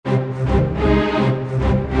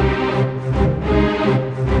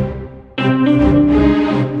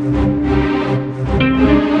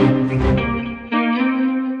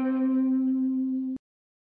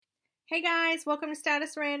guys, welcome to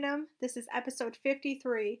Status Random. This is episode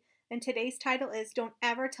 53, and today's title is Don't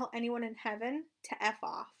Ever Tell Anyone in Heaven to F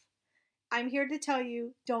Off. I'm here to tell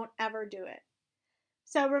you, don't ever do it.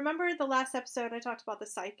 So remember the last episode I talked about the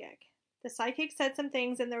psychic. The psychic said some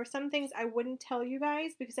things, and there were some things I wouldn't tell you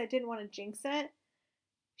guys because I didn't want to jinx it.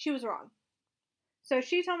 She was wrong. So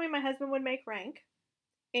she told me my husband would make rank,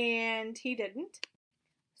 and he didn't.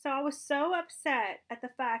 So I was so upset at the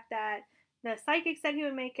fact that the psychic said he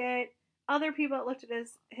would make it. Other people that looked at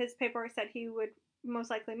his paperwork said he would most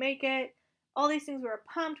likely make it. All these things, we were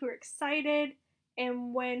pumped, we were excited.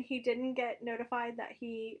 And when he didn't get notified that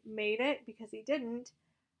he made it, because he didn't,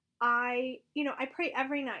 I pray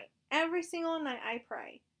every night. Every single night I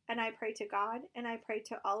pray. And I pray to God, and I pray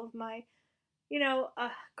to all of my,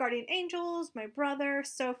 guardian angels, my brother,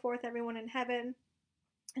 so forth, everyone in heaven.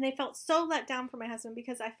 And I felt so let down for my husband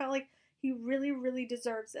because I felt like he really, really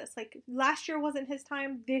deserves this. Like, last year wasn't his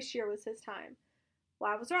time, this year was his time.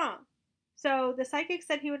 Well, I was wrong. So the psychic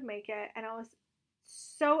said he would make it, and I was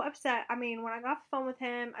so upset. I mean, when I got off the phone with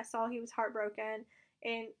him, I saw he was heartbroken,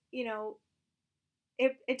 and,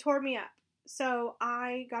 it tore me up. So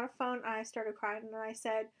I got a phone, and I started crying, and I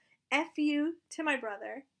said, F you to my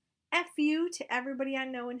brother. F you to everybody I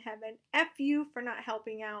know in heaven. F you for not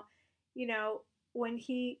helping out, when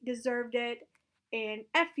he deserved it, and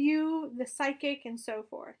F you, the psychic, and so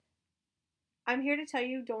forth. I'm here to tell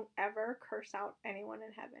you, don't ever curse out anyone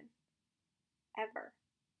in heaven. Ever.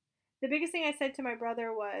 The biggest thing I said to my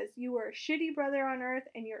brother was, you were a shitty brother on earth,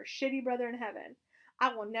 and you're a shitty brother in heaven.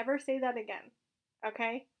 I will never say that again.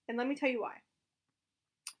 Okay? And let me tell you why.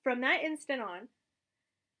 From that instant on,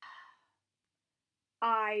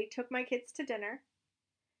 I took my kids to dinner,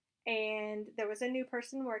 and there was a new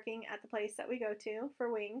person working at the place that we go to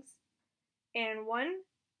for wings. And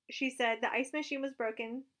she said the ice machine was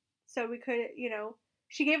broken, so we could,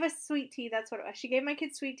 she gave us sweet tea, that's what it was. She gave my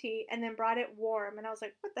kids sweet tea and then brought it warm, and I was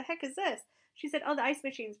like, what the heck is this? She said, oh, the ice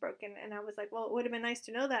machine's broken, and I was like, well, it would have been nice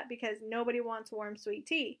to know that because nobody wants warm sweet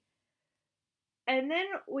tea. And then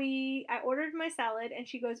I ordered my salad, and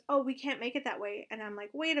she goes, oh, we can't make it that way. And I'm like,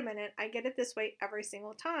 wait a minute, I get it this way every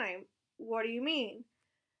single time. What do you mean?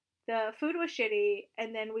 The food was shitty,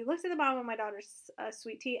 and then we looked at the bottom of my daughter's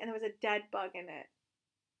sweet tea, and there was a dead bug in it.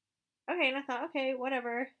 Okay, and I thought, okay,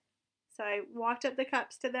 whatever. So I walked up the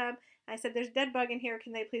cups to them. I said, there's a dead bug in here.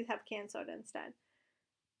 Can they please have canned soda instead?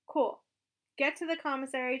 Cool. Get to the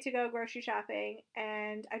commissary to go grocery shopping,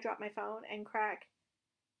 and I drop my phone and crack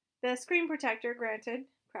the screen protector. Granted,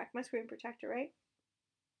 crack my screen protector, right?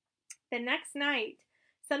 The next night,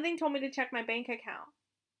 something told me to check my bank account.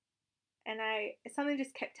 And something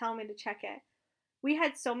just kept telling me to check it. We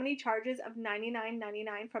had so many charges of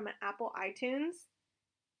 $99.99 from an Apple iTunes,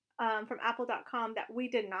 from Apple.com, that we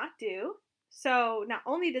did not do. So not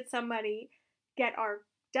only did somebody get our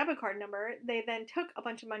debit card number, they then took a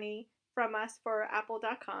bunch of money from us for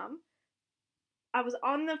Apple.com. I was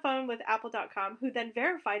on the phone with Apple.com, who then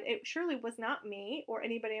verified it surely was not me or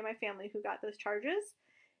anybody in my family who got those charges.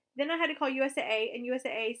 Then I had to call USAA, and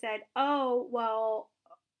USAA said, oh, well,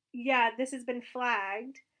 yeah, this has been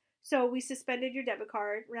flagged, so we suspended your debit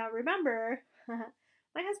card. Now remember,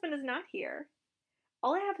 my husband is not here.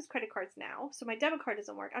 All I have is credit cards now, so my debit card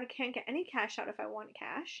doesn't work. I can't get any cash out if I want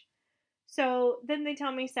cash. So then they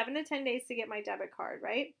tell me 7 to 10 days to get my debit card,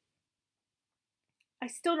 right? I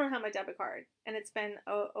still don't have my debit card, and it's been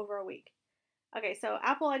over a week. Okay, so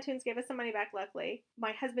Apple iTunes gave us some money back, luckily.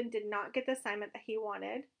 My husband did not get the assignment that he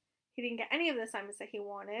wanted. He didn't get any of the assignments that he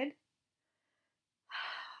wanted.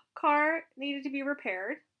 Car needed to be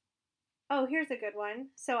repaired. Oh, here's a good one.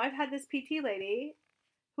 So I've had this PT lady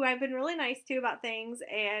who I've been really nice to about things,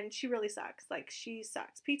 and she really sucks. Like, she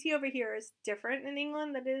sucks. PT over here is different in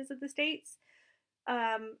England than it is in the States.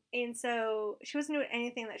 And so she wasn't doing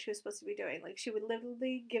anything that she was supposed to be doing. Like, she would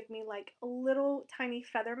literally give me like a little tiny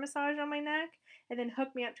feather massage on my neck and then hook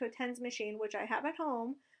me up to a TENS machine, which I have at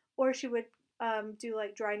home, or she would do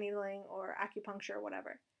like dry needling or acupuncture or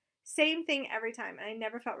whatever. Same thing every time, and I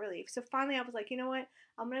never felt relief. So finally I was like, you know what?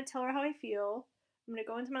 I'm going to tell her how I feel. I'm going to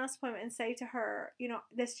go into my last appointment and say to her,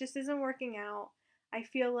 this just isn't working out. I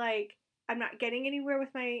feel like I'm not getting anywhere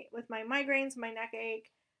with my migraines, my neck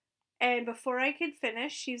ache. And before I could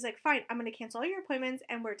finish, she was like, fine, I'm going to cancel all your appointments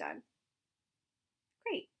and we're done.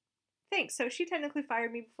 Great. Thanks. So she technically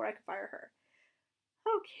fired me before I could fire her.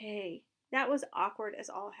 Okay. That was awkward as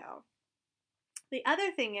all hell. The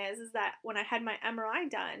other thing is that when I had my MRI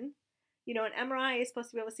done, an MRI is supposed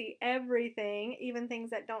to be able to see everything, even things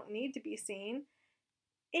that don't need to be seen.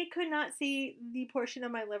 it could not see the portion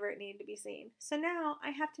of my liver it needed to be seen. So now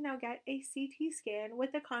I have to now get a CT scan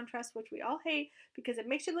with the contrast, which we all hate because it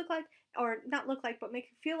makes you look like, or not look like, but make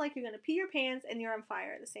you feel like you're going to pee your pants and you're on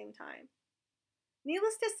fire at the same time.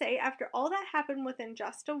 Needless to say, after all that happened within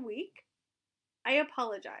just a week, I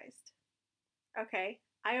apologized. Okay?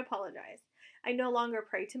 I apologized. I no longer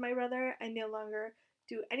pray to my brother. I no longer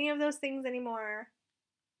do any of those things anymore.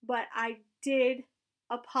 But I did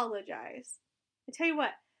apologize. I tell you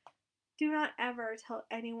what, do not ever tell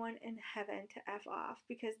anyone in heaven to F off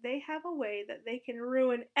because they have a way that they can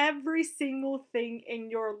ruin every single thing in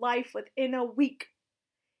your life within a week.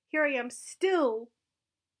 Here I am still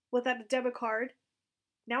without a debit card.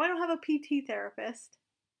 Now I don't have a PT therapist.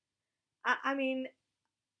 I mean,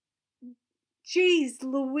 geez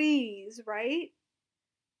Louise, right?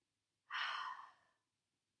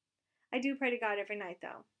 I do pray to God every night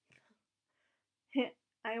though.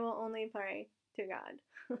 I will only pray to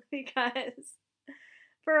God because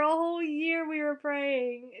for a whole year we were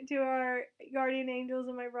praying to our guardian angels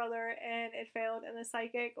and my brother and it failed and the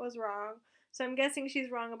psychic was wrong. So I'm guessing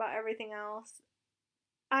she's wrong about everything else.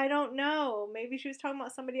 I don't know. Maybe she was talking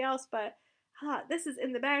about somebody else, but this is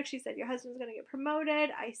in the bag. She said your husband's going to get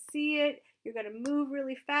promoted. I see it. You're going to move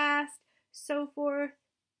really fast, so forth.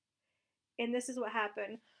 And this is what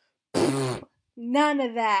happened. None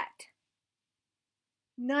of that.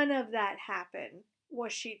 None of that happened.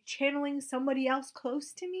 Was she channeling somebody else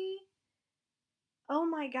close to me? Oh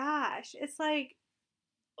my gosh. It's like,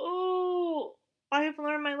 oh, I have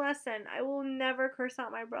learned my lesson. I will never curse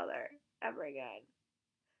out my brother ever again.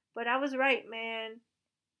 But I was right, man.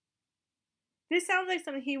 This sounds like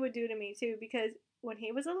something he would do to me too, because when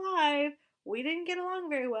he was alive, we didn't get along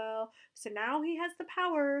very well. So now he has the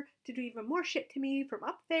power to do even more shit to me from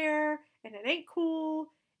up there, and it ain't cool,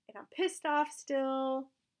 and I'm pissed off still.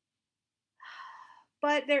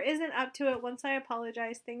 But there isn't up to it. Once I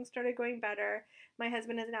apologized, things started going better. My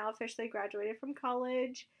husband is now officially graduated from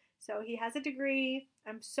college, so he has a degree.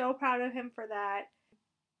 I'm so proud of him for that.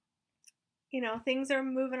 You know, things are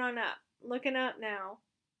moving on up, looking up now.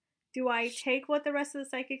 Do I take what the rest of the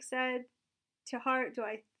psychic said to heart?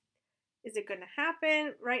 Is it going to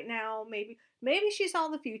happen right now? Maybe she saw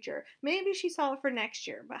the future. Maybe she saw it for next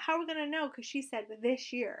year. But how are we going to know? Because she said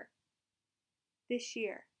this year. This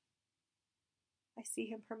year. I see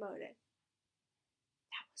him promoted.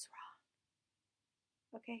 That was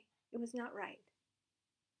wrong. Okay? It was not right.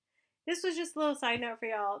 This was just a little side note for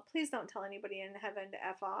y'all. Please don't tell anybody in heaven to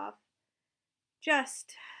F off.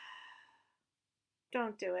 Just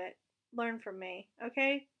don't do it. Learn from me,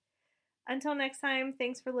 okay? Until next time,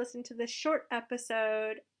 thanks for listening to this short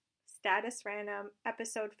episode, Status Random,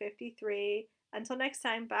 episode 53. Until next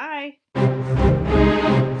time, bye.